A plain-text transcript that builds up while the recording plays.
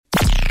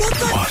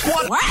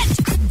What?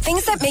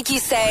 Things that make you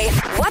say,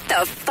 what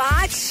the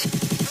fotch?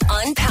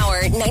 On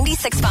Power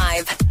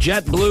 96.5.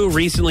 JetBlue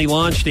recently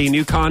launched a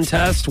new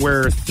contest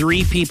where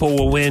 3 people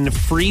will win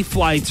free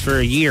flights for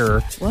a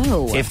year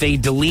if they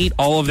delete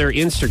all of their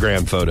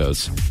Instagram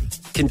photos.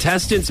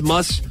 Contestants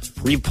must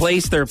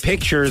replace their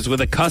pictures with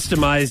a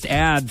customized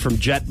ad from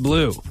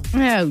JetBlue.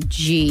 Oh,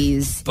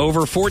 geez.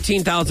 Over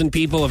 14,000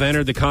 people have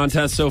entered the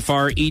contest so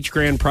far. Each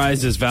grand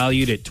prize is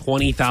valued at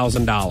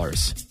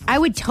 $20,000. I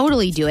would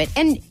totally do it.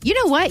 And you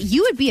know what?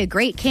 You would be a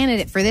great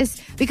candidate for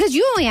this because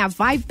you only have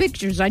 5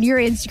 pictures on your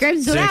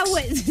Instagram. So 6. that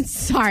would,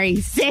 sorry,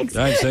 6.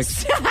 I have 6.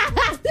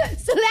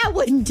 So that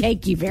wouldn't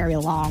take you very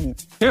long.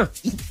 Yeah.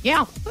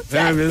 Yeah.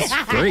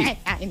 That's great.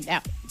 I know.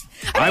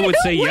 I would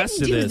who say wouldn't yes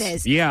to do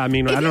this. Yeah, I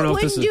mean, if I don't know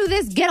if this is. If you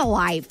wouldn't do this, get a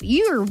life.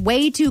 You're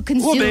way too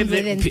consumed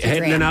with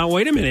Instagram. Now,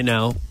 wait a minute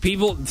now.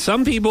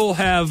 Some people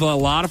have a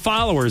lot of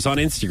followers on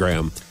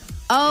Instagram.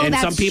 Oh, and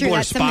that's some people true. are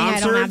That's something I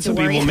don't have sponsored. to Some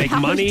worry people make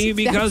about. money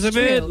because That's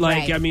of it. true, Like,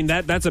 right. I mean,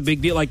 that's a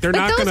big deal. Like, they're but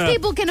not those going to.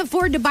 people can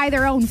afford to buy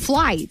their own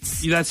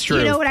flights. That's true.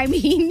 You know what I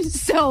mean?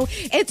 So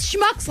it's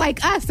schmucks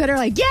like us that are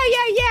like,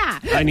 yeah.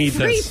 I need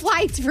free this.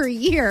 flights for a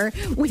year.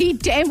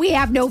 And we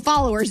have no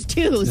followers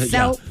too.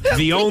 So Yeah.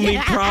 The only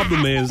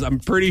problem is, I'm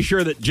pretty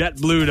sure that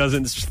JetBlue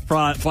doesn't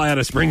fly out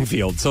of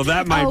Springfield, so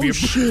that might be a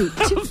shoot.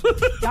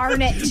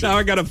 Darn it. Now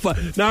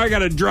I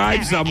gotta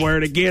drive somewhere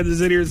to Kansas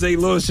City or St.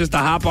 Louis just to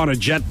hop on a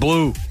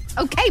JetBlue.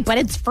 Okay, but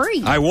it's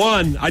free. I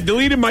won. I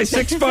deleted my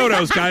 6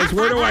 photos, guys.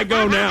 Where do I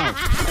go now?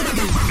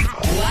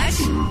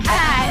 What?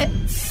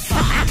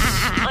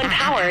 On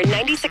Power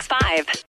 96.5.